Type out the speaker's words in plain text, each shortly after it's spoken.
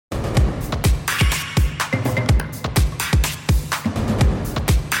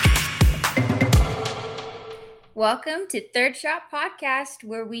Welcome to Third Shot Podcast,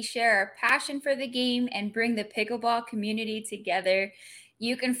 where we share our passion for the game and bring the pickleball community together.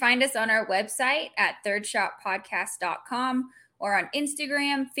 You can find us on our website at thirdshotpodcast.com or on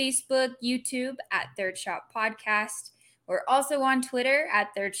Instagram, Facebook, YouTube at Third Shot Podcast. We're also on Twitter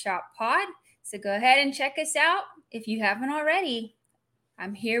at Third Shot Pod. So go ahead and check us out if you haven't already.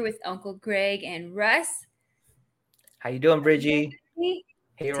 I'm here with Uncle Greg and Russ. How you doing, Bridgie?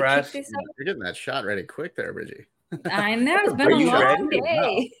 Hey, Russ. You're getting that shot ready quick there, Bridgie. I know. It's been a long day.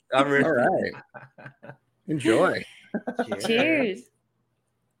 Wow. I'm ready. All right. Enjoy. Cheers.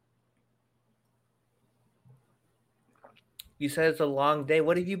 You said it's a long day.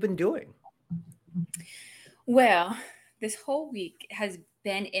 What have you been doing? Well, this whole week has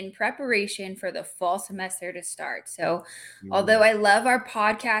been in preparation for the fall semester to start. So although I love our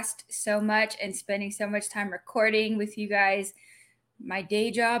podcast so much and spending so much time recording with you guys, my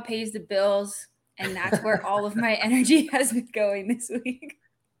day job pays the bills, and that's where all of my energy has been going this week.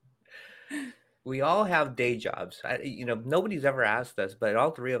 We all have day jobs. Nobody's ever asked us, but all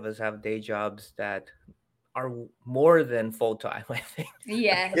three of us have day jobs that are more than full-time, I think.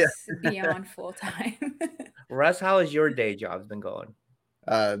 Yes, beyond full-time. Russ, how has your day jobs been going?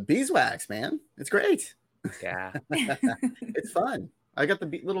 Beeswax, man. It's great. Yeah. It's fun. I got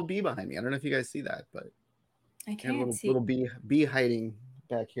the little bee behind me. I don't know if you guys see that, but I can't see. Little bee hiding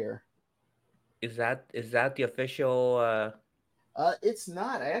back here. Is that the official? It's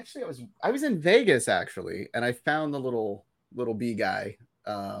not. I was in Vegas actually, and I found the little bee guy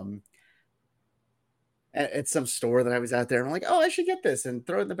at some store that I was out there. And I'm like, oh, I should get this and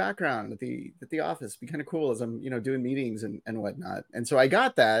throw it in the background at the office. It'd be kind of cool as I'm doing meetings and whatnot. And so I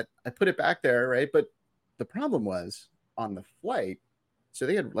got that. I put it back there, right? But the problem was on the flight, so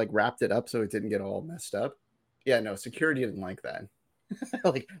they had like wrapped it up so it didn't get all messed up. Yeah, no, security didn't like that.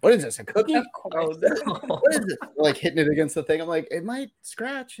 Like, what is this, a cookie? Oh, no. What is this? Like hitting it against the thing. I'm like, it might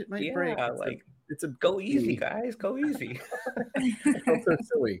scratch, it might break. It's a go easy, guys, go easy. I felt so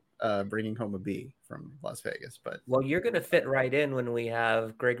silly bringing home a bee from Las Vegas, but well, you're gonna fit right in when we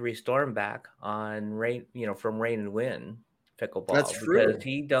have Gregory Storm back on from Rain and Wind Pickleball. That's true, because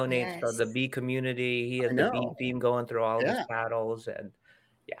he donates for the bee community. He has the bee theme going through all of his paddles, and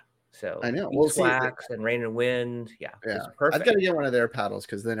so I know. Beeswax and Rain and Wind, it's perfect. I've got to get one of their paddles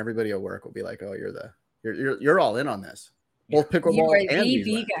because then everybody at work will be like, "Oh, you're all in on this." Both pickleball and the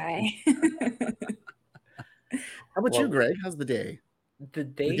bee guy. How about you, Greg? How's the day? The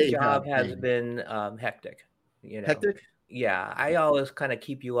day job has been hectic. Hectic? Yeah, I always kind of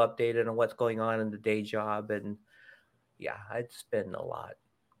keep you updated on what's going on in the day job, and it's been a lot.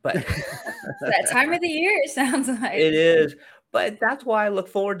 But that time of the year, it sounds like it is. But that's why I look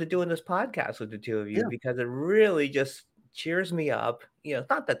forward to doing this podcast with the two of you, because it really just cheers me up. It's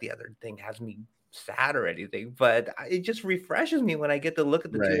not that the other thing has me sad or anything, but it just refreshes me when I get to look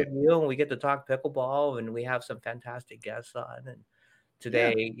at the two of you and we get to talk pickleball, and we have some fantastic guests on. And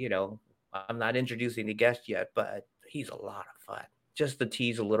today, I'm not introducing the guest yet, but he's a lot of fun. Just to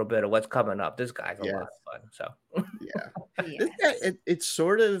tease a little bit of what's coming up. This guy's a lot of fun. So it's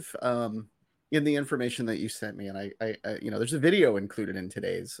sort of in the information that you sent me, and I there's a video included in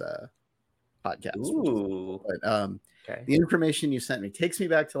today's podcast. Ooh. But the information you sent me takes me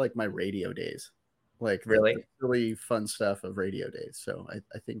back to like my radio days, like really the really fun stuff of radio days. So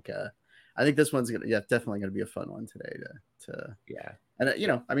I think this one's definitely gonna be a fun one today to and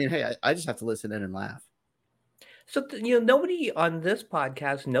I mean, hey, I just have to listen in and laugh. So nobody on this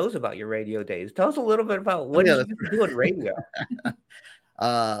podcast knows about your radio days. Tell us a little bit about what you do in radio.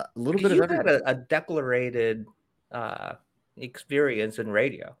 A little bit of everything. You had a declarated experience in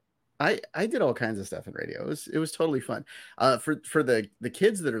radio. I did all kinds of stuff in radio. It was totally fun. For the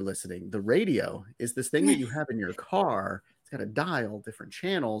kids that are listening, the radio is this thing that you have in your car. It's got a dial, different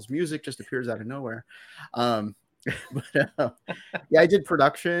channels. Music just appears out of nowhere. But I did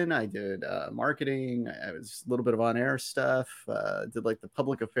production. I did marketing. I was a little bit of on-air stuff. Did like the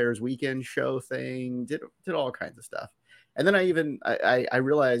public affairs weekend show thing. Did all kinds of stuff. And then I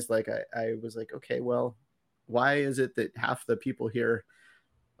realized, like, I was like, okay, well, why is it that half the people here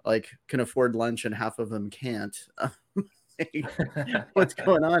like can afford lunch and half of them can't? What's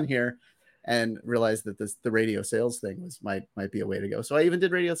going on here? And realized that the radio sales thing might be a way to go. So I even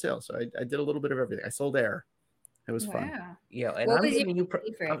did radio sales. So I did a little bit of everything. I sold air. It was fun. Yeah, and I'm giving you.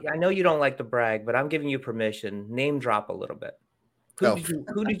 I know you don't like to brag, but I'm giving you permission. Name drop a little bit.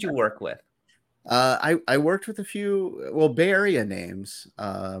 Who did you work with? I worked with a few Bay Area names.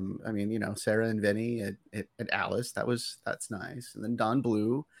 I mean, Sarah and Vinny at Alice. That's nice. And then Don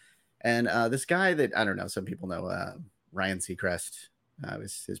Blue, and this guy that I don't know. Some people know Ryan Seacrest. I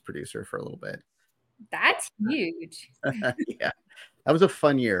was his producer for a little bit. That's huge. Yeah, that was a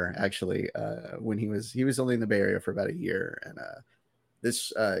fun year actually. When he was only in the Bay Area for about a year, and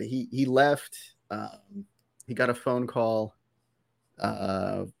he left. He got a phone call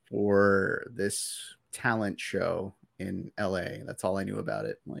for this talent show in LA. That's all I knew about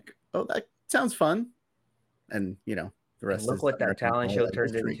it. I'm like, oh, that sounds fun. And the And rest look is what that American talent Idol show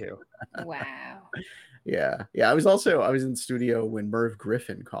turned history. into. Wow. Yeah. I was in studio when Merv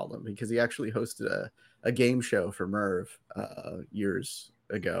Griffin called him because he actually hosted a game show for Merv years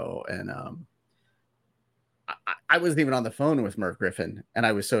ago. And I wasn't even on the phone with Merv Griffin, and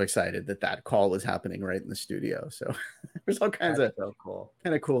I was so excited that call was happening right in the studio. So there's all kinds That's of so cool.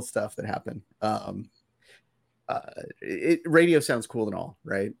 kind of cool stuff that happened. Radio sounds cool and all,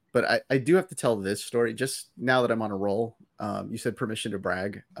 right? But I do have to tell this story just now that I'm on a roll. You said permission to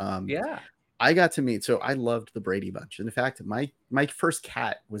brag. Yeah. I got to meet. So I loved the Brady Bunch. And in fact, my first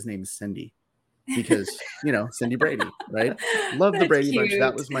cat was named Cindy because Cindy Brady, right? Love the That's Brady Bunch.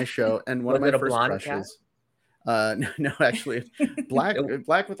 That cute. was my show, and one Was of my it a first blonde cat? crushes. No, actually, black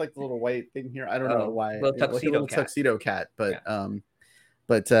with like the little white thing here. I don't know why. Little tuxedo like a little cat. tuxedo cat, but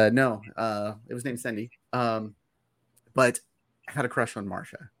no, it was named Cindy. But I had a crush on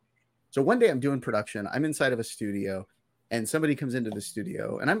Marsha. So one day I'm doing production. I'm inside of a studio, and somebody comes into the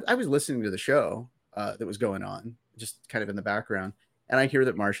studio, and I was listening to the show that was going on, just kind of in the background, and I hear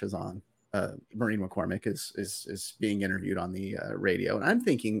that Marsha's on. Maureen McCormick is being interviewed on the radio, and I'm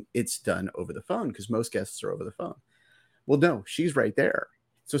thinking it's done over the phone because most guests are over the phone. Well, no, she's right there.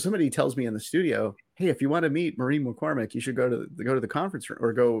 So somebody tells me in the studio, "Hey, if you want to meet Maureen McCormick, you should go to the conference room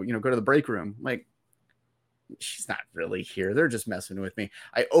or go to the break room." I'm like, she's not really here. They're just messing with me.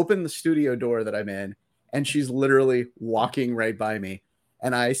 I open the studio door that I'm in, and she's literally walking right by me.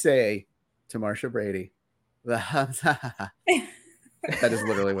 And I say to Marsha Brady, that is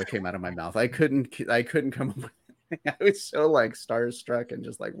literally what came out of my mouth. I couldn't come up with I was so like starstruck and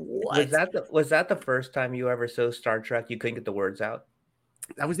just like, what? Was that the first time you ever so Star Trek you couldn't get the words out?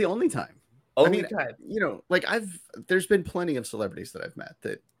 That was the only time. Only time. Like there's been plenty of celebrities that I've met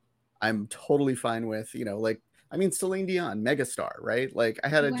that I'm totally fine with, Celine Dion, megastar, right? Like I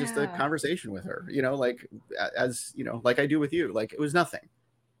had just a conversation with her, like as, like I do with you, like it was nothing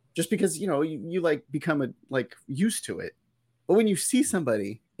just because, you like become used to it. But when you see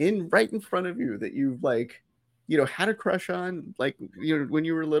somebody right in front of you that you've like, had a crush on, like, when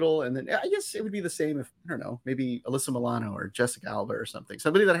you were little, and then I guess it would be the same if, I don't know, maybe Alyssa Milano or Jessica Alba or something,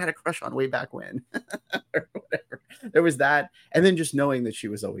 somebody that I had a crush on way back when or whatever. There was that. And then just knowing that she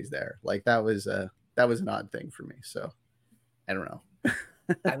was always there, like that was an odd thing for me. So I don't know.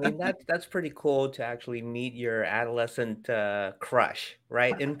 I mean, that's pretty cool to actually meet your adolescent crush,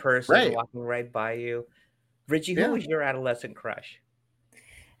 right? In person, Right. walking right by you. Richie, who was your adolescent crush?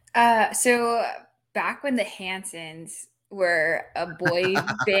 So back when the Hansons were a boy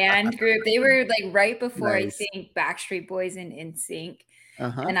band group, they were like right before I think Backstreet Boys and NSYNC.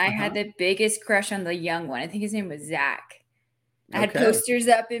 And I had the biggest crush on the young one. I think his name was Zach. I had posters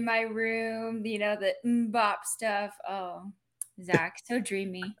up in my room, the bop stuff. Oh, Zach, so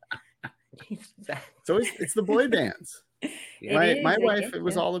dreamy. So it's the boy bands. My wife, it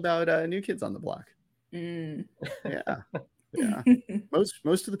was all about New Kids on the Block. Yeah.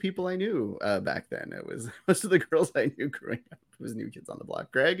 Most of the people I knew back then, it was most of the girls I knew growing up, it was New Kids on the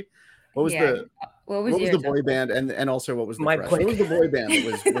Block. Greg, what was the boy band, and also what was the crush? What was the boy band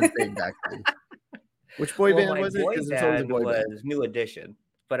that was big back then? Which boy band was it? Because there's always a boy band. New Edition,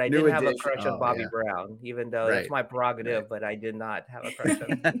 but I did have a crush on Bobby Brown, even though it's my prerogative. But I did not have a crush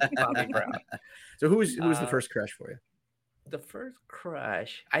on Bobby Brown. So who was the first crush for you? The first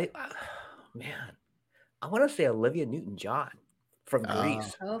crush, I want to say Olivia Newton-John from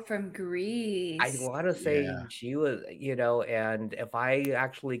Greece. Oh, from Greece. I want to say she was, and if I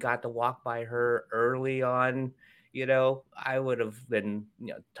actually got to walk by her early on, I would have been,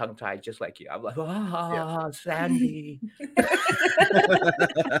 tongue-tied just like you. I'm like, Sandy.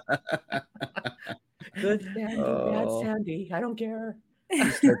 Good Sandy, bad Sandy. I don't care.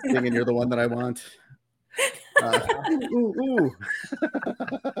 You start singing, "You're the one that I want." Ooh.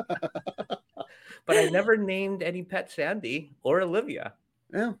 But I never named any pet Sandy or Olivia.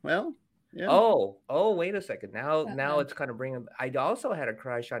 Yeah, well, yeah. Oh, wait a second. Now it's kind of bringing. I also had a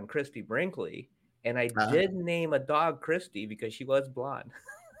crush on Christy Brinkley, and I did name a dog Christy because she was blonde.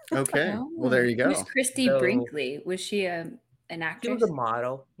 Okay, well there you go. Who's Christy Brinkley? Was she an actress? She was a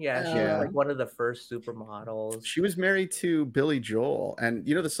model. Yeah, she was like one of the first supermodels. She was married to Billy Joel, and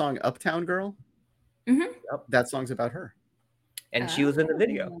the song "Uptown Girl." Mm-hmm. Yep, that song's about her. And she was in the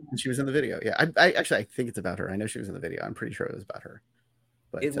video. And she was in the video. Yeah, I think it's about her. I know she was in the video. I'm pretty sure it was about her.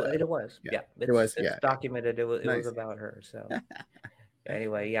 But It was. yeah, Yeah. it was. It's Yeah, yeah. documented. It was Nice. about her. So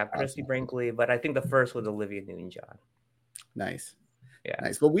anyway, yeah, Christy Awesome. Brinkley, but I think the first was Olivia Newton-John. Nice. Yeah.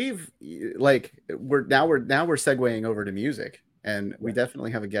 Nice. Well, we're segueing over to music, and we Yeah.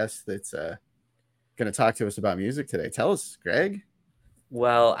 definitely have a guest that's going to talk to us about music today. Tell us, Greg.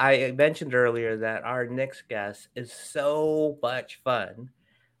 Well, I mentioned earlier that our next guest is so much fun.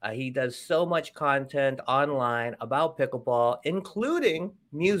 He does so much content online about pickleball, including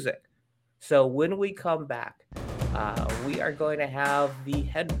music. So when we come back, we are going to have the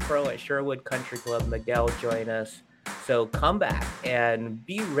head pro at Sherwood Country Club, Miguel, join us. So come back and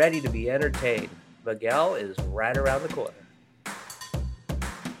be ready to be entertained. Miguel is right around the corner.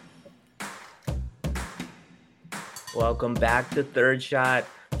 Welcome back to Third Shot.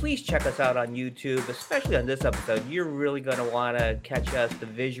 Please check us out on YouTube, especially on this episode. You're really going to want to catch us. The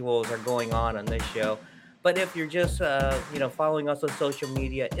visuals are going on this show. But if you're just, following us on social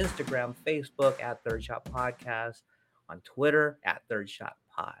media, Instagram, Facebook at Third Shot Podcast, on Twitter at Third Shot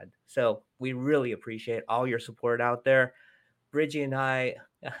Pod. So we really appreciate all your support out there. Bridgie and I,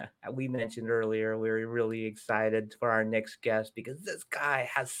 we mentioned earlier, we were really excited for our next guest because this guy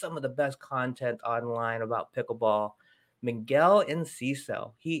has some of the best content online about pickleball. Miguel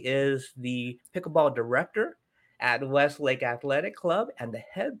Enciso. He is the pickleball director at Westlake Athletic Club and the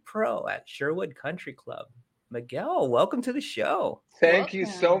head pro at Sherwood Country Club. Miguel, welcome to the show. Thank you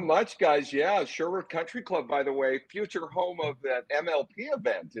so Welcome. much, guys. Yeah, Sherwood Country Club, by the way, future home of that MLP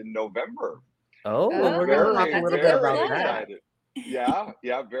event in November. Oh, well, We're we're going to talk Oh, a very, that's little a bit good about very that. plug. excited.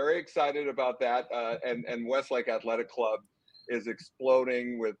 Yeah, very excited about that. And Westlake Athletic Club is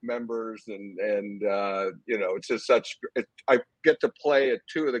exploding with members, and it's just I get to play at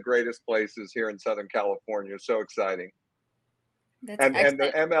two of the greatest places here in Southern California. So exciting. That's And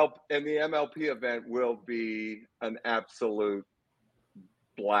excellent. the MLP event will be an absolute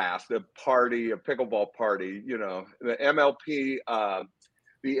blast, a pickleball party. The MLP,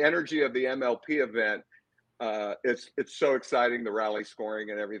 the energy of the MLP event. It's so exciting, the rally scoring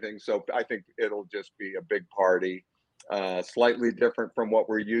and everything. So I think it'll just be a big party. Slightly different from what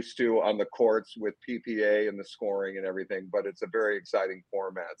we're used to on the courts with PPA and the scoring and everything, but it's a very exciting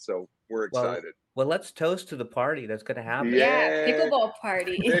format. So we're Well, excited. well, let's toast to the party that's going to happen. Yeah, Yeah, pickleball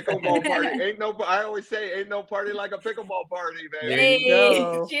party. pickleball party. I always say, ain't no party like a pickleball party, There baby. you Hey,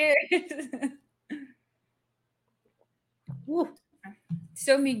 go. cheers. Woo.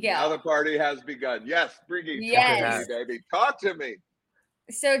 So Now the Miguel, party has begun. Yes, Briggy, Yes, talk it to yes. me, has. baby. Talk to me.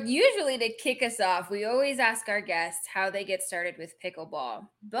 So usually to kick us off, we always ask our guests how they get started with pickleball.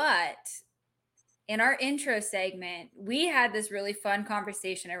 But in our intro segment, we had this really fun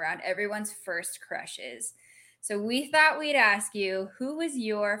conversation around everyone's first crushes. So we thought we'd ask you, who was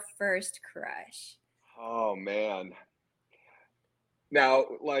your first crush? Oh man. Now,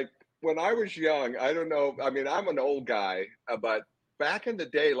 like when I was young, I don't know. I mean, I'm an old guy, but back in the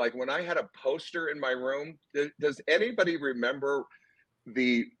day, like when I had a poster in my room, does anybody remember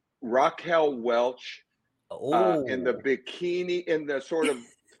the Raquel Welch in the Oh, bikini, in the sort of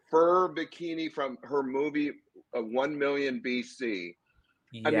fur bikini from her movie 1 Million BC?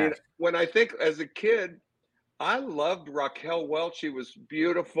 I mean, yes. when I think as a kid, I loved Raquel Welch. She was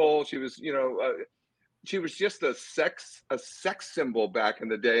beautiful. She was just a sex symbol back in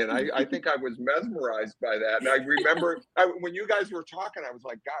the day, and I think I was mesmerized by that. And I remember when you guys were talking, I was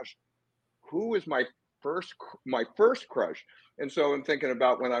like, gosh, who was my first crush? And so I'm thinking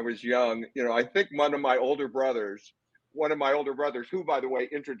about when I was young. I think one of my older brothers, who by the way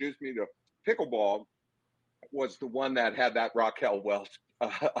introduced me to pickleball, was the one that had that Raquel Welch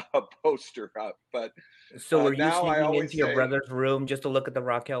poster up. But So were you now I sneaking into always your say, brother's room just to look at the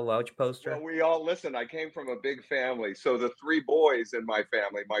Raquel Welch well, poster? we all listen. I came from a big family, so the three boys in my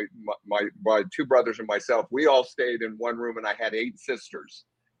family, my two brothers and myself, we all stayed in one room, and I had 8 sisters.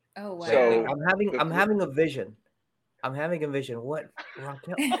 Oh, Wait, wow. So I'm having the I'm three, having a vision. I'm having a vision. What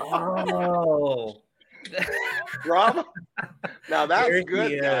Raquel? Oh, drama. Now that's there she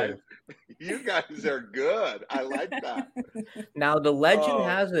good, guys. is. You guys are good. I like that. Now the legend Oh,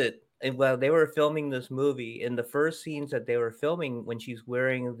 has it. Well, they were filming this movie. In the first scenes that they were filming, when she's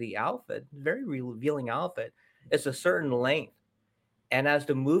wearing the outfit, very revealing outfit, it's a certain length. And as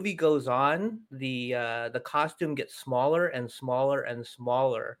the movie goes on, the costume gets smaller and smaller and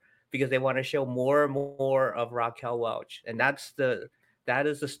smaller because they want to show more and more of Raquel Welch, and that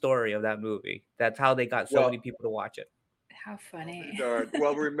is the story of that movie. That's how they got so many well, people to watch it. How well, funny.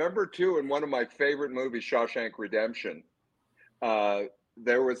 well, remember too, in one of my favorite movies, Shawshank Redemption, uh,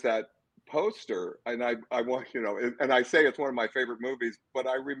 there was that poster, and I want, and I say it's one of my favorite movies, but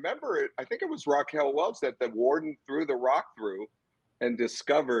I remember it. I think it was Raquel Welch that the warden threw the rock through and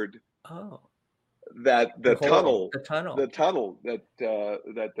discovered Oh, that the hole, the tunnel. that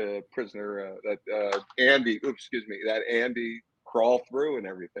the prisoner, Andy, excuse me, that Andy crawled through and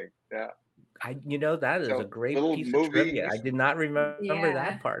everything. Yeah. That is a So great little piece of movie. trivia. I did not remember Yeah.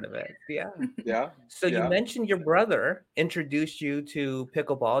 that part of it. Yeah. Yeah. So you Yeah. mentioned your brother introduced you to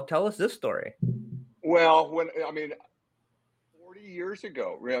pickleball. Tell us this story. Well, 40 years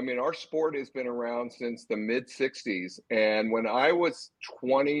ago. I mean, our sport has been around since the mid 60s. And when I was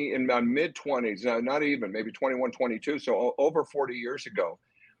 20, in my mid 20s, not even, maybe 21, 22, so over 40 years ago,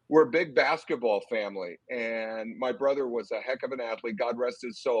 we're a big basketball family. And my brother was a heck of an athlete, God rest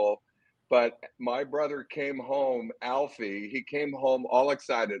his soul. But my brother came home, Alfie, he came home all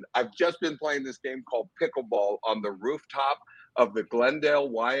excited. I've just been playing this game called Pickleball on the rooftop of the Glendale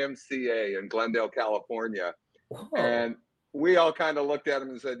YMCA in Glendale, California. Whoa. And we all kind of looked at him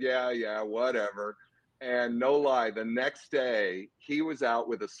and said, yeah, whatever. And no lie, the next day he was out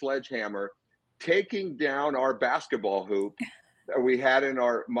with a sledgehammer taking down our basketball hoop that we had in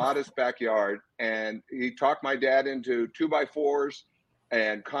our modest backyard. And he talked my dad into 2x4s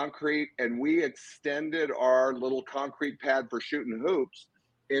and concrete. And we extended our little concrete pad for shooting hoops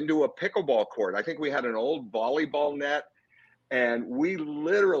into a pickleball court. I think we had an old volleyball net. And we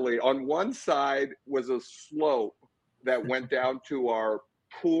literally, on one side was a slope that went down to our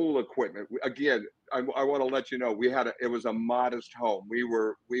pool equipment. Again, I want to let you know it was a modest home. We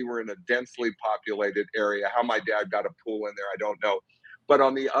were in a densely populated area. How my dad got a pool in there, I don't know. But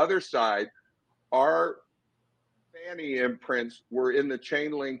on the other side, our fanny imprints were in the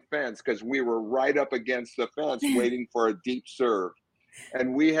chain link fence because we were right up against the fence waiting for a deep serve.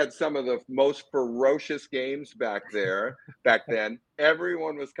 And we had some of the most ferocious games back then.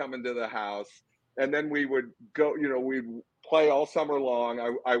 Everyone was coming to the house, and then we would go, we'd play all summer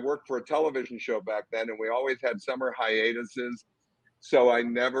long. I worked for a television show back then, and we always had summer hiatuses. So I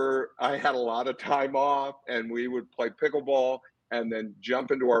had a lot of time off, and we would play pickleball and then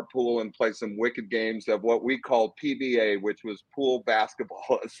jump into our pool and play some wicked games of what we called PBA, which was Pool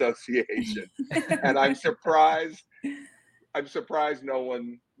Basketball Association. And I'm surprised no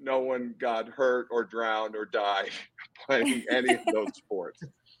one got hurt or drowned or died playing any of those sports.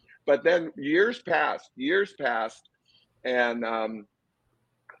 But then years passed, and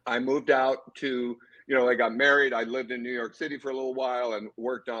I moved out to, I got married. I lived in New York City for a little while and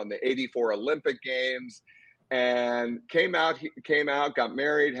worked on the '84 Olympic Games, and came out, got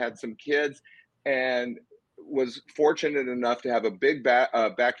married, had some kids, and was fortunate enough to have a big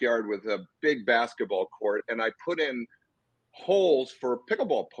backyard with a big basketball court. And I put in holes for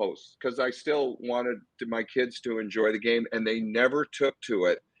pickleball posts because I still wanted my kids to enjoy the game, and they never took to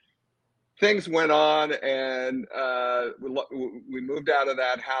it. Things went on, and we moved out of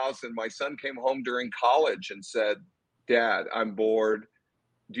that house, and my son came home during college and said, "Dad, I'm bored.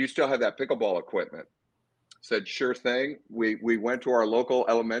 Do you still have that pickleball equipment?" Said, "Sure thing." We went to our local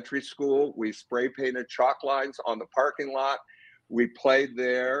elementary school. We spray painted chalk lines on the parking lot. We played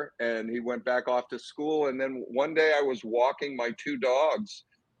there, and he went back off to school. And then one day I was walking my two dogs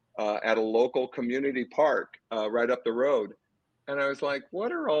at a local community park right up the road. And I was like,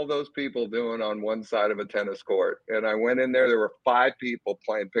 what are all those people doing on one side of a tennis court? And I went in there, there were 5 people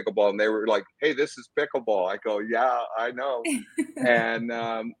playing pickleball, and they were like, "Hey, this is pickleball." I go, "Yeah, I know." And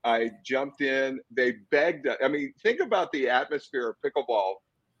I jumped in. They begged. I mean, think about the atmosphere of pickleball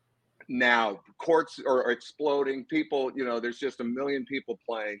now. Courts are exploding. People, there's just a million people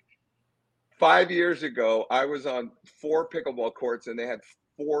playing. 5 years ago, I was on 4 pickleball courts, and they had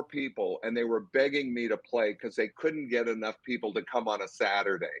 4 people, and they were begging me to play because they couldn't get enough people to come on a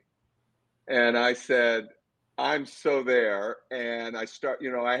Saturday. And I said, "I'm so there." And I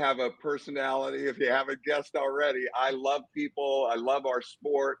have a personality. If you haven't guessed already, I love people. I love our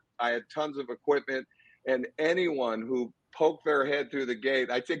sport. I had tons of equipment. And anyone who poked their head through the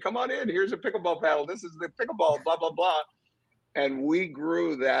gate, I'd say, "Come on in. Here's a pickleball paddle. This is the pickleball, blah, blah, blah." And we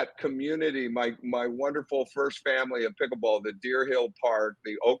grew that community, my wonderful first family of pickleball, the Deer Hill Park,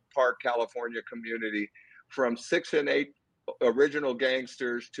 the Oak Park, California community, from 6 and 8 original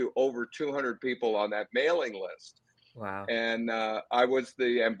gangsters to over 200 people on that mailing list. Wow. And I was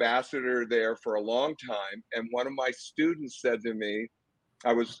the ambassador there for a long time. And one of my students said to me,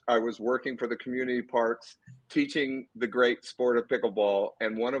 I was working for the community parks, teaching the great sport of pickleball.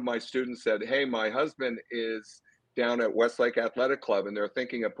 And one of my students said, "Hey, my husband is down at Westlake Athletic Club, and they're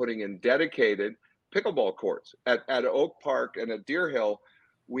thinking of putting in dedicated pickleball courts at Oak Park and at Deer Hill.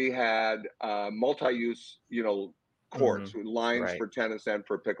 We had multi-use, courts with lines Right. for tennis and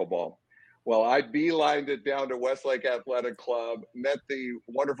for pickleball." Well, I beelined it down to Westlake Athletic Club, met the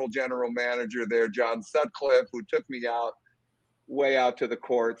wonderful general manager there, John Sutcliffe, who took me out. way out to the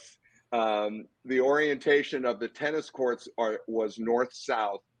courts. The orientation of the tennis courts was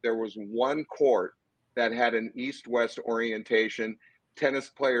north-south. There was one court that had an east-west orientation. Tennis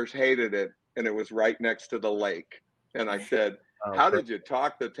players hated it, and it was right next to the lake. And I said, Oh, how did you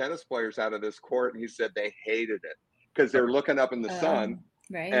talk the tennis players out of this court? And he said they hated it because they're looking up in the sun.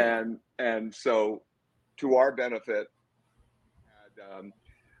 Right. And so, to our benefit, we had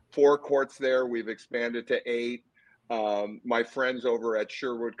 4 courts there. We've expanded to 8. My friends over at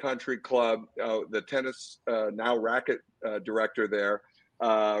Sherwood Country Club, the tennis now racket director there,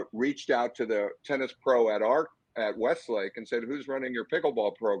 reached out to the tennis pro at Westlake and said, "Who's running your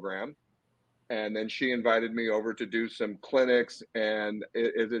pickleball program?" And then she invited me over to do some clinics, and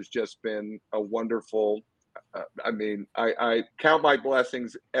it has just been a wonderful. I mean, I count my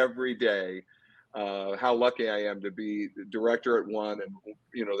blessings every day. How lucky I am to be the director at one, and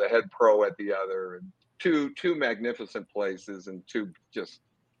the head pro at the other, and two magnificent places, and two just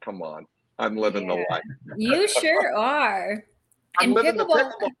come on. I'm living the life. You sure are. I'm And living the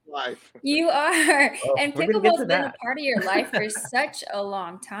pickleball, pickleball life. you are. Oh, And we're gonna get pickleball's to been a that. part of your life for such a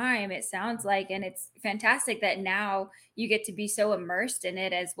long time, it sounds like. And it's fantastic that now you get to be so immersed in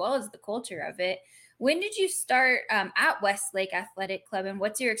it as well as the culture of it. When did you start at Westlake Athletic Club, and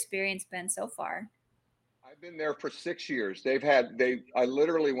what's your experience been so far? I've been there for 6 years. I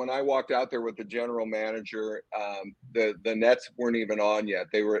literally, when I walked out there with the general manager, the nets weren't even on yet.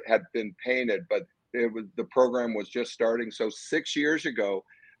 Had been painted, but the program was just starting. So 6 years ago,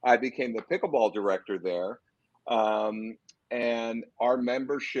 I became the pickleball director there. And our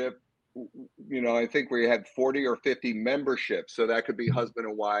membership, I think we had 40 or 50 memberships. So that could be husband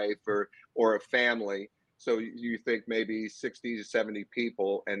and wife or a family. So you think maybe 60 to 70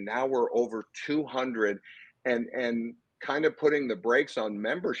 people, and now we're over 200, and kind of putting the brakes on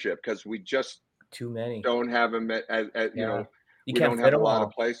membership because we just Too many. don't have them Yeah. You we can't don't fit have a them lot all.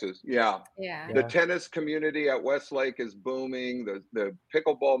 of places. Yeah. Yeah. The tennis community at Westlake is booming, the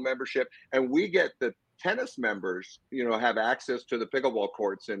pickleball membership, and we get the tennis members, have access to the pickleball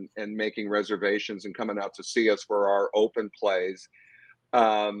courts and making reservations and coming out to see us for our open plays.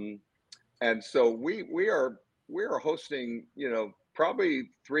 And so we are hosting, probably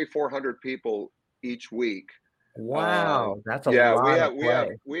 300-400 people each week. Wow, that's a Yeah, lot of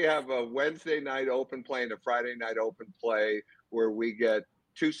play. we have a Wednesday night open play and a Friday night open play where we get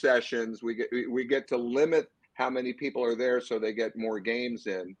 2 sessions. We get to limit how many people are there so they get more games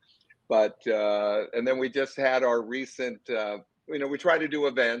in. But and then we just had our recent, we try to do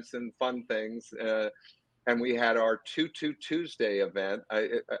events and fun things. And we had our 2-2 Tuesday event.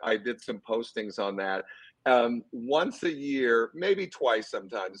 I did some postings on that. Once a year, maybe twice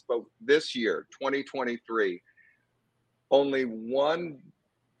sometimes, but this year, 2023, only one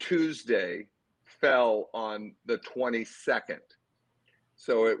Tuesday fell on the 22nd.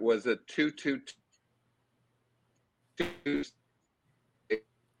 So it was a 2-2 Tuesday.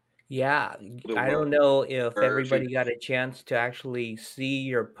 Yeah, I don't know if everybody got a chance to actually see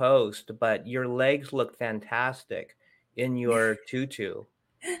your post, but your legs look fantastic in your tutu,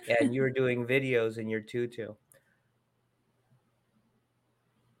 and you're doing videos in your tutu.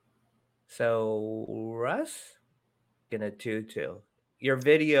 So, Russ, in a tutu, your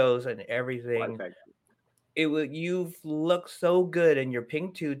videos and everything, you've looked so good in your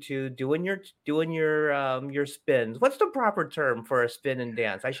pink tutu doing your spins. What's the proper term for a spin and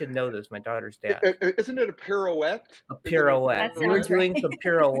dance? I should know this. My daughter's dance. Isn't it a pirouette? A pirouette. That You were sounds doing right. some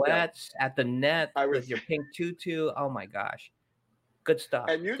pirouettes at the net I with was, your pink tutu. Oh my gosh. Good stuff.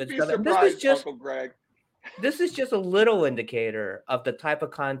 and you'd Good be stuff. And surprised, Uncle Greg. this is just a little indicator of the type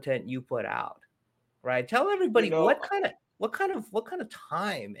of content you put out, right? Tell everybody what kind of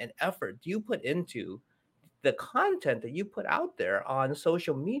time and effort do you put into the content that you put out there on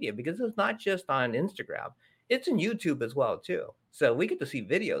social media, because it's not just on Instagram, it's in YouTube as well too. So we get to see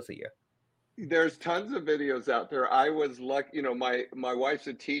videos of you. There's tons of videos out there. I was lucky, my wife's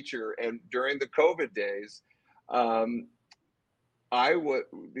a teacher, and during the COVID days, um,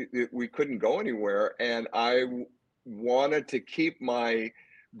 we couldn't go anywhere, and wanted to keep my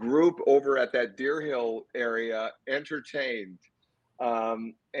group over at that Deer Hill area entertained.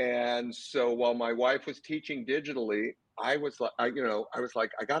 And so while my wife was teaching digitally, I was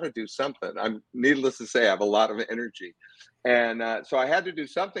like, I got to do something. I'm needless to say, I have a lot of energy, and so I had to do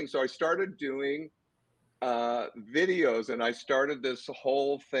something. So I started doing videos, and I started this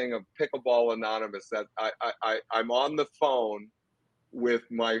whole thing of Pickleball Anonymous. That I'm on the phone with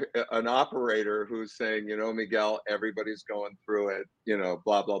an operator who's saying, Miguel, everybody's going through it,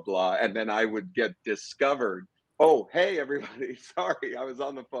 blah blah blah, and then I would get discovered. Oh, hey everybody, sorry, I was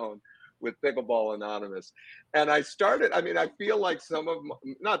on the phone with Pickleball Anonymous. And I started, I mean, I feel like a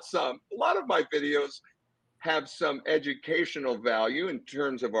lot of my videos have some educational value in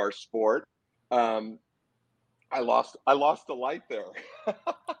terms of our sport. I lost the light there,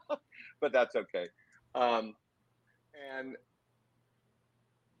 but that's okay. And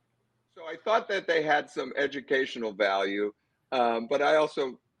so I thought that they had some educational value, but I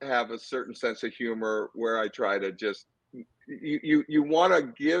also have a certain sense of humor where I try to just you want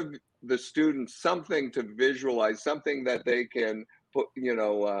to give the students something to visualize, something that they can put,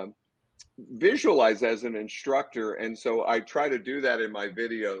 visualize as an instructor, and so I try to do that in my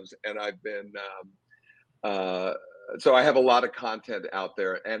videos, and I've been uh, so I have a lot of content out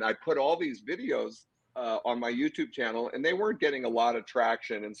there, and I put all these videos on my YouTube channel, and they weren't getting a lot of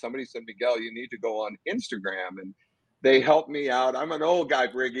traction. And somebody said, Miguel, you need to go on Instagram, and they helped me out. I'm an old guy,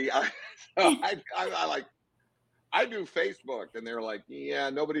 Briggy. I do Facebook, and they're like, yeah,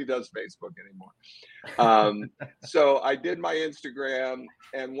 nobody does Facebook anymore. So I did my Instagram,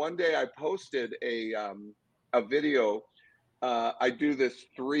 and one day I posted a video. I do this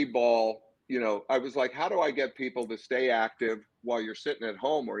 3-ball. I was like, how do I get people to stay active while you're sitting at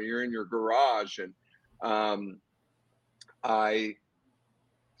home or you're in your garage? And I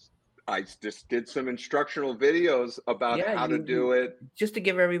just did some instructional videos about how to do it. Just to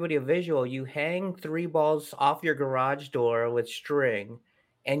give everybody a visual, you hang 3 balls off your garage door with string,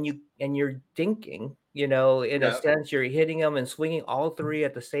 and you're dinking. In a sense, you're hitting them and swinging all 3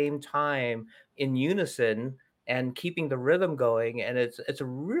 at the same time in unison and keeping the rhythm going. And it's a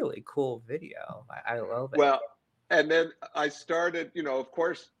really cool video. I love it. Well, and then I started, of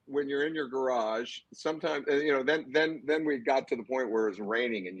course, when you're in your garage, sometimes, then we got to the point where it was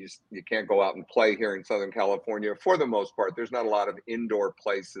raining and you can't go out and play here in Southern California for the most part. There's not a lot of indoor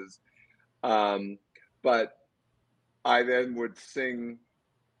places. But I then would sing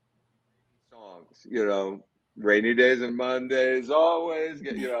songs, rainy days and Mondays, always,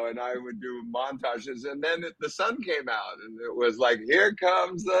 and I would do montages. And then the sun came out and it was like, here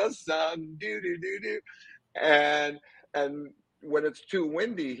comes the sun, do. And when it's too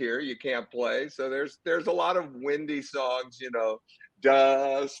windy here, you can't play. So there's a lot of windy songs,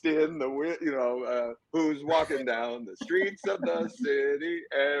 dust in the wind, who's walking down the streets of the city,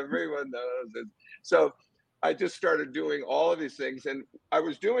 everyone knows it. So I just started doing all of these things, and I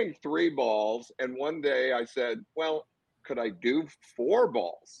was doing 3 balls, and one day I said, well, could I do 4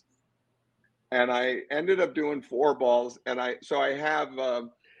 balls? And I ended up doing 4 balls, and I have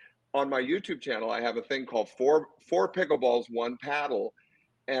on my YouTube channel, I have a thing called four pickleballs, 1 paddle.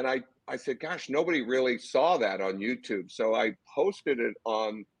 And I said, gosh, nobody really saw that on YouTube. So I posted it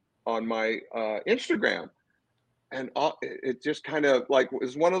on my Instagram. And it just kind of like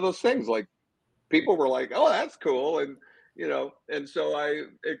was one of those things, like people were like, oh, that's cool. And, and so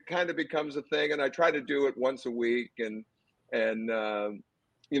it kind of becomes a thing. And I try to do it once a week. And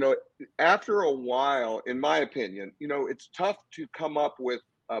after a while, in my opinion, it's tough to come up with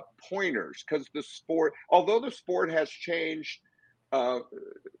pointers, because although the sport has changed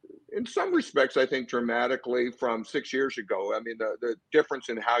in some respects, I think dramatically from 6 years ago. I mean, the difference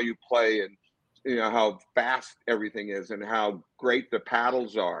in how you play and how fast everything is and how great the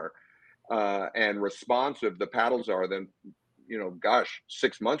paddles are and responsive the paddles are than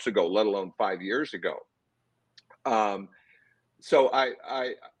 6 months ago, let alone 5 years ago. So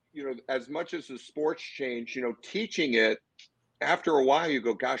I as much as the sports change, teaching it, after a while you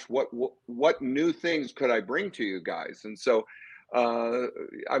go, gosh, what new things could I bring to you guys? And so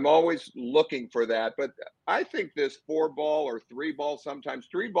I'm always looking for that. But I think this 4-ball or 3-ball, sometimes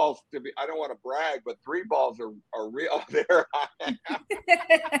 3 balls, I don't want to brag, but 3 balls are real. There I am.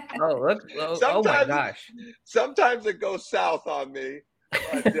 Oh my gosh. Sometimes it goes south on me.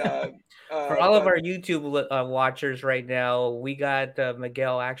 But, for all of our YouTube watchers right now, we got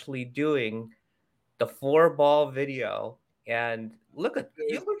Miguel actually doing the 4-ball video. And look at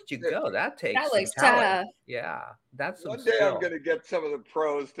you go. That takes that looks talent. tough. Yeah, that's some one day skill. I'm going to get some of the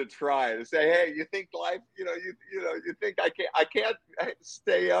pros to try to say, hey, you think life, you think I can't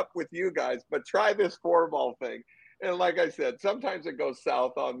stay up with you guys, but try this 4-ball thing. And like I said, sometimes it goes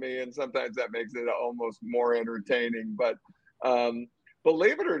south on me, and sometimes that makes it almost more entertaining. But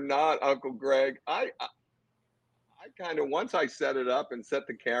believe it or not, Uncle Greg, I kind of, once I set it up and set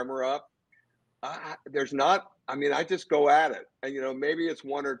the camera up, I just go at it, and maybe it's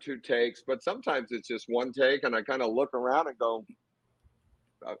 1 or 2 takes, but sometimes it's just 1 take, and I kind of look around and go,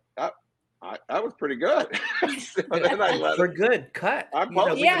 that was pretty good. So then I let We're good. Cut.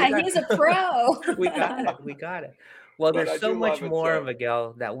 He's a pro. We got it. Well, but there's I so do much love it more, so.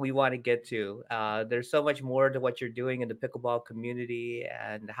 Miguel, that we want to get to. There's so much more to what you're doing in the pickleball community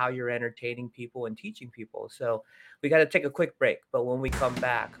and how you're entertaining people and teaching people. So we got to take a quick break. But when we come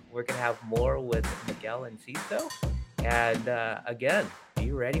back, we're going to have more with Miguel and Ciso. And again,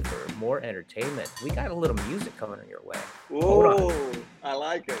 be ready for more entertainment. We got a little music coming your way. Hold on. Ooh, I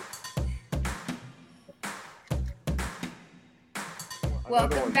like it.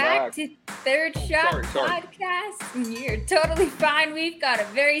 Welcome back to Third Shot Podcast. You're totally fine. We've got a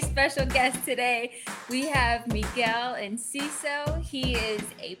very special guest today. We have Miguel Enciso. He is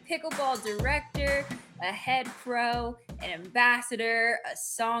a pickleball director, a head pro, an ambassador, a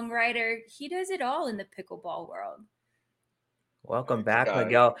songwriter. He does it all in the pickleball world. Welcome back,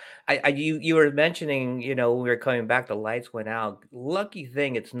 Miguel. You were mentioning, when we were coming back, the lights went out. Lucky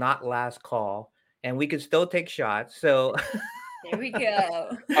thing, it's not last call, and we could still take shots. So there we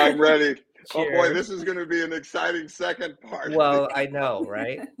go. I'm ready. Cheers. Oh boy, this is going to be an exciting second part. Well, I know,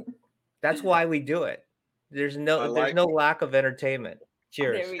 right? That's why we do it. There's no lack of entertainment.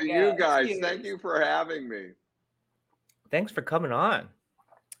 Cheers. There we to go. You guys. Cheers. Thank you for having me. Thanks for coming on.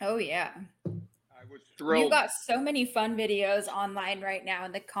 Oh yeah. I was thrilled. You got so many fun videos online right now,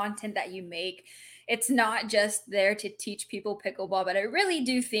 and the content that you make, it's not just there to teach people pickleball, but I really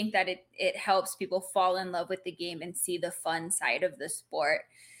do think that it helps people fall in love with the game and see the fun side of the sport.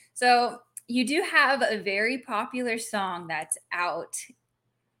 So you do have a very popular song that's out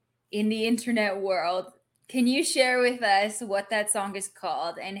in the internet world. Can you share with us what that song is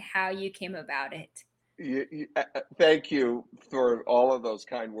called and how you came about it? Thank you for all of those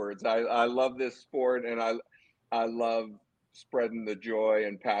kind words. I love this sport, and I love spreading the joy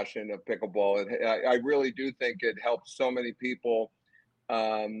and passion of pickleball. And I really do think it helps so many people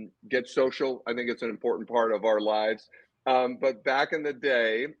get social. I think it's an important part of our lives. But back in the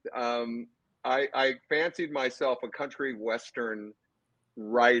day, I fancied myself a country western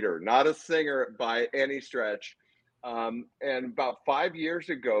writer, not a singer by any stretch. And about 5 years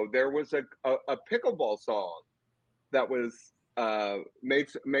ago, there was a pickleball song that was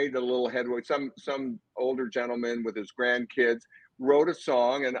made a little headway. Some older gentleman with his grandkids wrote a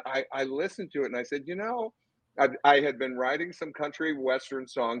song, and I listened to it, and I said, I had been writing some country western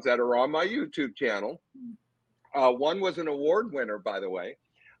songs that are on my YouTube channel. One was an award winner, by the way.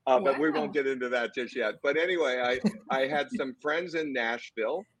 But we won't get into that just yet. But anyway, I had some friends in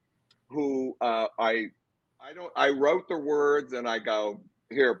Nashville who I wrote the words, and I go,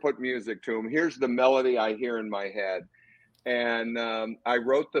 here, put music to them. Here's the melody I hear in my head. And I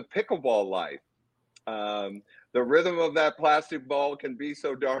wrote the Pickleball Life. The rhythm of that plastic ball can be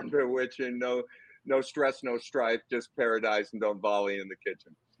so darn bewitching. No stress, no strife, just paradise, and don't volley in the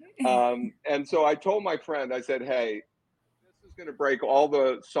kitchen. And so I told my friend, I said, hey, this is going to break all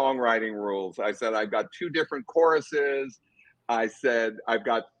the songwriting rules. I said, I've got 2 different choruses. I said, I've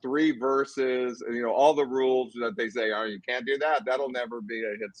got 3 verses, all the rules that they say, oh, you can't do that. That'll never be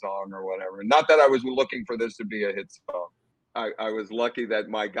a hit song or whatever. Not that I was looking for this to be a hit song. I was lucky that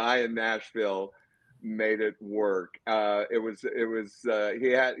my guy in Nashville made it work.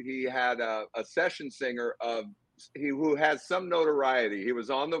 He had a session singer who has some notoriety. He was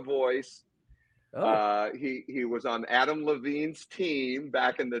on The Voice. He was on Adam Levine's team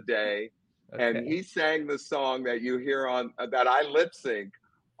back in the day. Okay. And he sang the song that you hear that I lip sync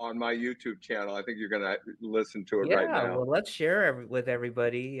on my YouTube channel. I think you're going to listen to it right now. Yeah, well, let's share with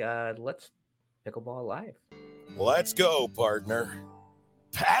everybody. Let's Pickleball Live. Let's go, partner.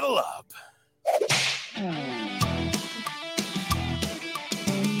 Paddle up.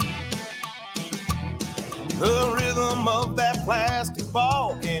 The rhythm of that plastic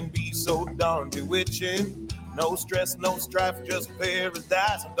ball can be so darn bewitching. No stress, no strife, just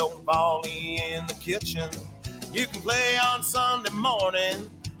paradise, and don't volley in the kitchen. You can play on Sunday morning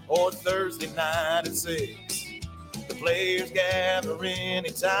or Thursday night at 6. The players gather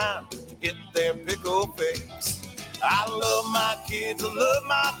anytime to get their pickle fix. I love my kids, I love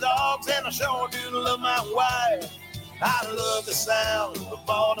my dogs, and I sure do love my wife. I love the sound of the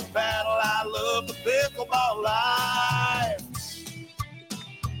ball to paddle. I love the pickleball life.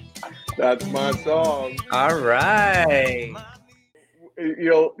 That's my song. All right.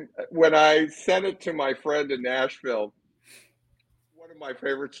 When I sent it to my friend in Nashville, one of my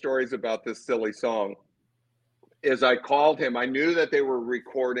favorite stories about this silly song is I called him. I knew that they were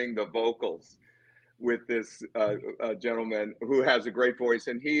recording the vocals with this gentleman who has a great voice,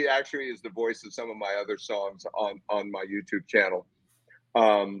 and he actually is the voice of some of my other songs on my YouTube channel.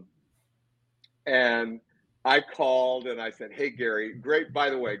 And I called and I said, hey, Gary,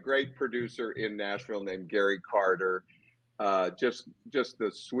 by the way, great producer in Nashville named Gary Carter. Just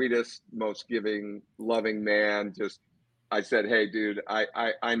the sweetest, most giving, loving man, just I said, hey, dude,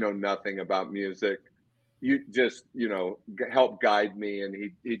 I know nothing about music. You just, help guide me.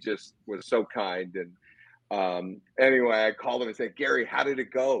 And he just was so kind. And anyway, I called him and said, Gary, how did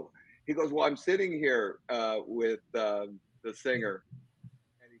it go? He goes, well, I'm sitting here with the singer.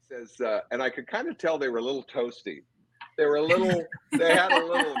 And he says, and I could kind of tell they were a little toasty. They were a little, they had a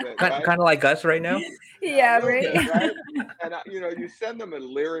little bit, right? Kind of like us right now. Yeah, A little right. bit, right? And you send them a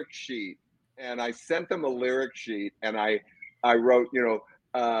lyric sheet, and I sent them a lyric sheet, and I wrote, and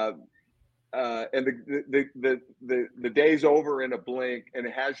the day's over in a blink, and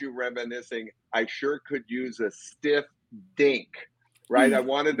it has you reminiscing. I sure could use a stiff dink, right? I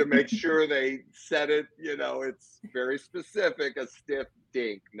wanted to make sure they said it. It's very specific, a stiff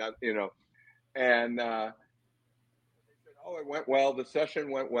dink, not and. Oh, it went well. The session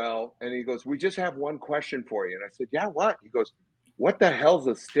went well. And he goes, we just have one question for you. And I said, yeah, what? He goes, what the hell's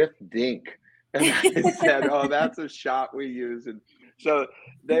a stiff dink? And I said, oh, that's a shot we use. And so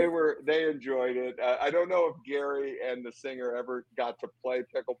they enjoyed it. I don't know if Gary and the singer ever got to play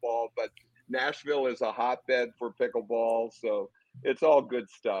pickleball, but Nashville is a hotbed for pickleball. So it's all good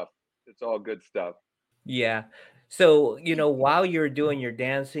stuff. It's all good stuff. Yeah. So, while you're doing your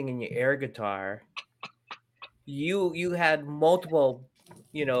dancing and your air guitar, you had multiple,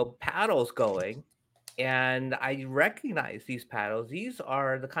 paddles going, and I recognize these paddles. These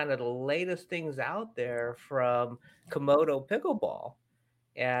are the kind of the latest things out there from Komodo Pickleball.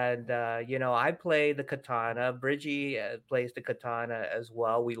 And I play the katana. Bridgie plays the katana as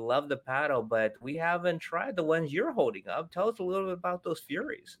well. We love the paddle, but we haven't tried the ones you're holding up. Tell us a little bit about those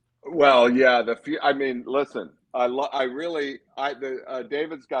Furies. Well, yeah, I mean, listen, David's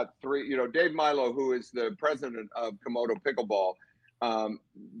got three, Dave Milo, who is the president of Komodo Pickleball.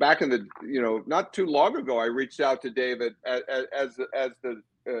 Back in the, not too long ago, I reached out to David as the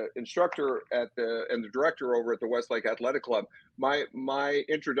instructor and the director over at the Westlake Athletic Club. My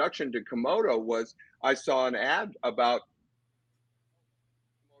introduction to Komodo was I saw an ad about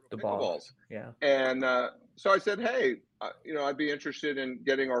The pickleballs. Yeah. And so I said, hey, I'd be interested in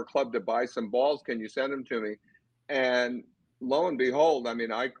getting our club to buy some balls. Can you send them to me? And lo and behold, I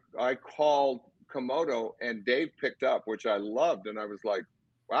mean, I called Komodo and Dave picked up, which I loved. And I was like,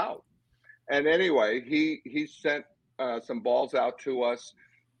 wow. And anyway, he sent some balls out to us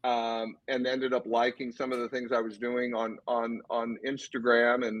and ended up liking some of the things I was doing on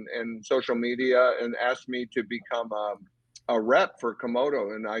Instagram and social media, and asked me to become a rep for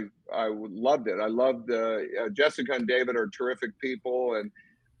Komodo, and I loved it. I loved Jessica and David are terrific people, and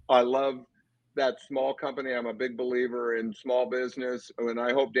I love that small company. I'm a big believer in small business, and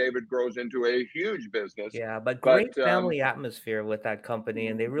I hope David grows into a huge business. Yeah, but But great family atmosphere with that company,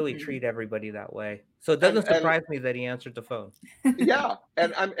 and they really Mhm. treat everybody that way. So it and doesn't surprise me that he answered the phone. yeah,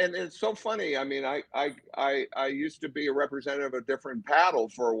 and it's so funny. I mean, I used to be a representative of different paddle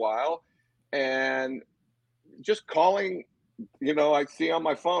for a while, and just calling, I see on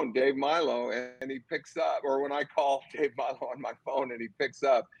my phone Dave Milo, and he picks up, or when I call Dave Milo on my phone and he picks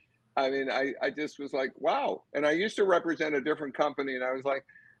up, I mean, I just was like, wow. And I used to represent a different company, and I was like,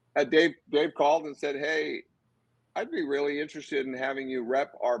 Dave called and said, hey, I'd be really interested in having you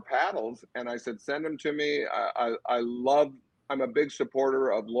rep our paddles. And I said, send them to me. I'm a big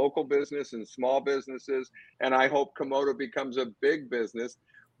supporter of local business and small businesses, and I hope Komodo becomes a big business.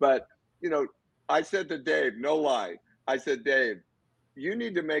 But, I said to Dave, no lie, I said, Dave, you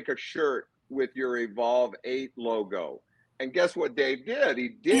need to make a shirt with your Evolve 8 logo. And guess what Dave did?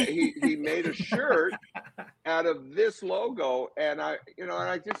 He made a shirt out of this logo. And I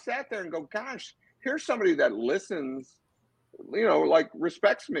just sat there and go, gosh, here's somebody that listens, like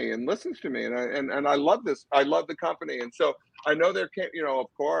respects me and listens to me. And I love this. I love the company. And so I know there came,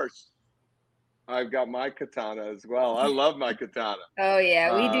 of course, I've got my katana as well. I love my katana. Oh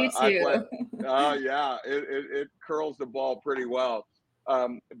yeah, we do I play. too. Yeah, it curls the ball pretty well.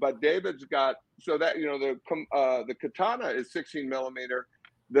 But David's got, so that the katana is 16 millimeter.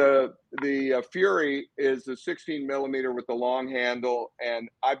 The Fury is the 16 millimeter with the long handle, and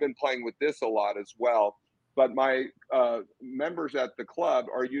I've been playing with this a lot as well. But my members at the club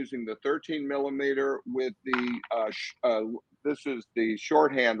are using the 13 millimeter with this is the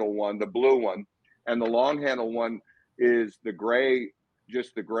short handle one, the blue one, and the long handle one is the gray,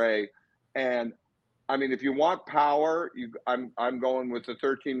 just the gray. And I mean, if you want power, I'm going with the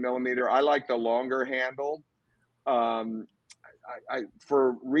 13 millimeter. I like the longer handle.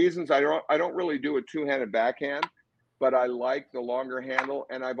 For reasons I don't really do a two-handed backhand, but I like the longer handle,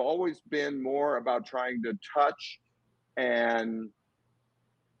 and I've always been more about trying to touch and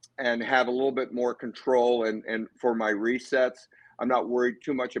have a little bit more control, and for my resets, I'm not worried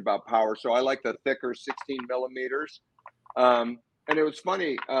too much about power. So I like the thicker 16 millimeters. And it was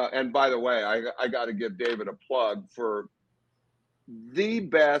funny. And by the way, I got to give David a plug for the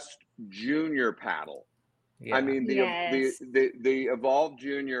best junior paddle. I Yeah. mean, Yes. the Evolve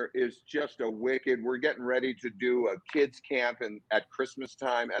Junior is just a wicked. We're getting ready to do a kids camp at Christmas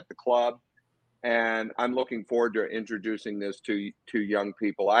time at the club, and I'm looking forward to introducing this to young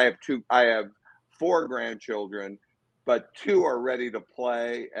people. I have 4 grandchildren, but 2 are ready to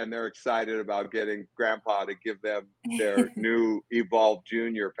play, and they're excited about getting Grandpa to give them their new Evolve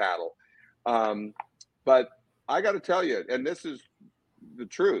Junior paddle. Um, but I got to tell you, and this is the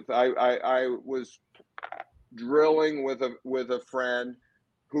truth. I was drilling with a friend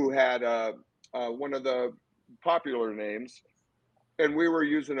who had one of the popular names, and we were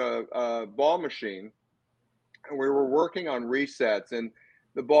using a ball machine, and we were working on resets, and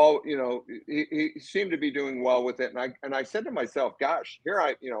the ball, he seemed to be doing well with it, and I said to myself, gosh, here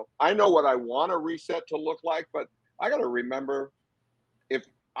I know what I want a reset to look like, but I got to remember if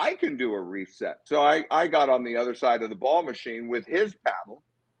I can do a reset. So I got on the other side of the ball machine with his paddle,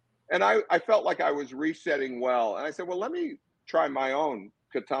 and I felt like I was resetting well. And I said, well, let me try my own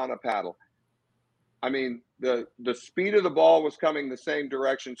katana paddle. I mean, the speed of the ball was coming the same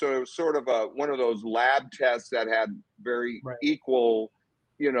direction, so it was sort of one of those lab tests that had very Right. equal,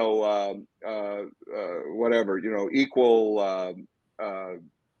 whatever, equal.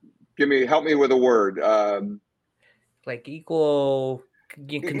 Help me with a word. Like equal,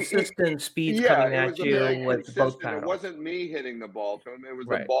 consistent speeds Yeah, coming it was at a you very with both consistent. It paddles. wasn't me hitting the ball to him; it was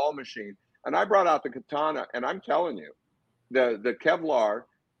the Right. ball machine. And I brought out the katana, and I'm telling you, the Kevlar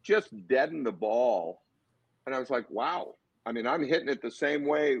just deadened the ball, and I was like, wow. I mean, I'm hitting it the same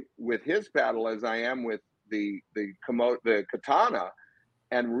way with his paddle as I am with the katana,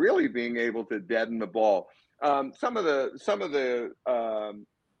 and really being able to deaden the ball. Some of the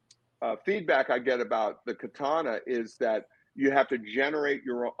feedback I get about the katana is that you have to generate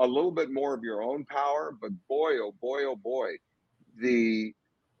a little bit more of your own power, but boy, oh boy, oh boy, the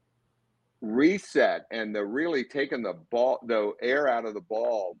reset and the really taking the air out of the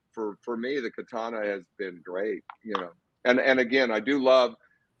ball for me, the katana has been great, and again, I do love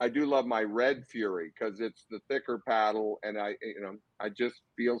my Red Fury because it's the thicker paddle, and I just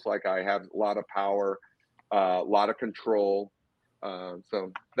feels like I have a lot of power, a lot of control.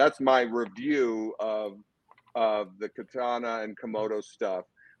 So that's my review of the katana and Komodo stuff.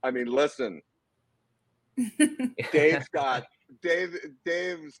 I mean, listen, Dave's got Dave.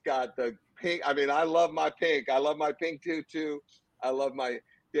 Dave's got the pink. I mean, I love my pink. I love my pink tutu. I love my.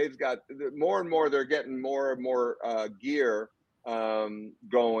 Dave's got more and more. They're getting more and more gear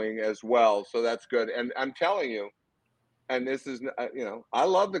going as well. So that's good. And I'm telling you, and this is I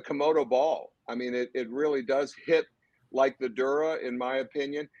love the Komodo ball. I mean, it really does hit like the Dura, in my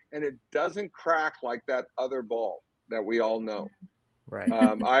opinion, and it doesn't crack like that other ball that we all know. Right.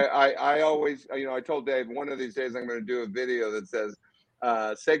 I always, I told Dave one of these days I'm going to do a video that says,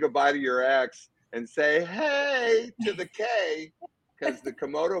 say goodbye to your ex and say hey to the K, because the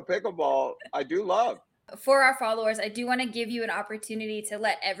Komodo pickleball I do love. For our followers, I do want to give you an opportunity to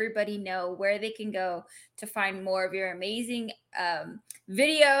let everybody know where they can go to find more of your amazing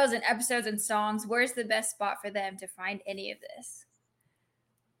videos and episodes and songs. Where's the best spot for them to find any of this?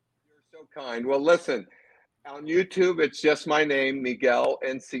 You're so kind. Well, listen, on YouTube, it's just my name, Miguel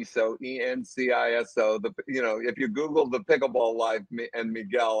Enciso, Enciso. If you Google the Pickleball Life and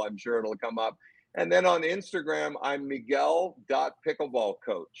Miguel, I'm sure it'll come up. And then on Instagram, I'm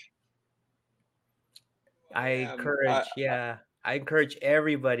Miguel.pickleballcoach. I am. encourage, yeah, I encourage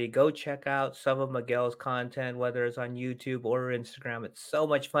everybody go check out some of Miguel's content, whether it's on YouTube or Instagram. It's so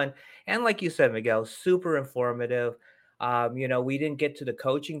much fun, and like you said, Miguel, super informative. We didn't get to the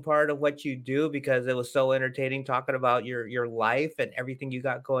coaching part of what you do because it was so entertaining talking about your life and everything you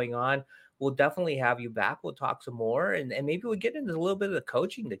got going on. We'll definitely have you back. We'll talk some more, and maybe we'll get into a little bit of the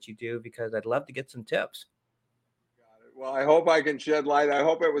coaching that you do because I'd love to get some tips. Well, I hope I can shed light. I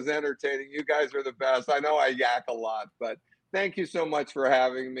hope it was entertaining. You guys are the best. I know I yak a lot, but thank you so much for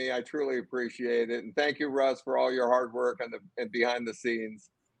having me. I truly appreciate it. And thank you, Russ, for all your hard work and behind the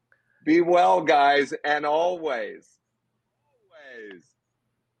scenes. Be well, guys, and always, always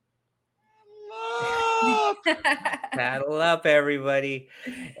love. Paddle up, everybody.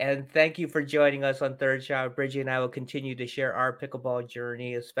 And thank you for joining us on Third Shot. Bridget and I will continue to share our pickleball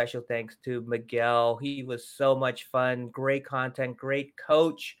journey. A special thanks to Miguel. He was so much fun. Great content, great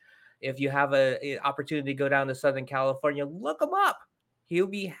coach. If you have an opportunity to go down to Southern California, look him up. He'll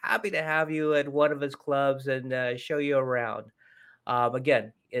be happy to have you at one of his clubs and show you around.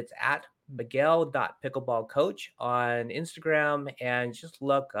 Again, it's at Miguel.pickleballcoach on Instagram, and just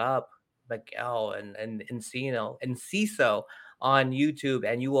look up Miguel and Enciso on YouTube,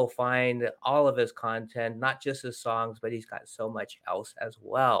 and you will find all of his content, not just his songs, but he's got so much else as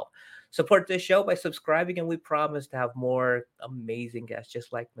well. Support this show by subscribing, and we promise to have more amazing guests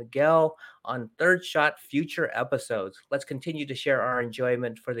just like Miguel on Third Shot future episodes. Let's continue to share our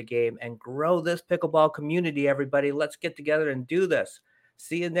enjoyment for the game and grow this pickleball community, everybody. Let's get together and do this.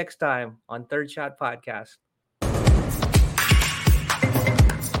 See you next time on Third Shot Podcast.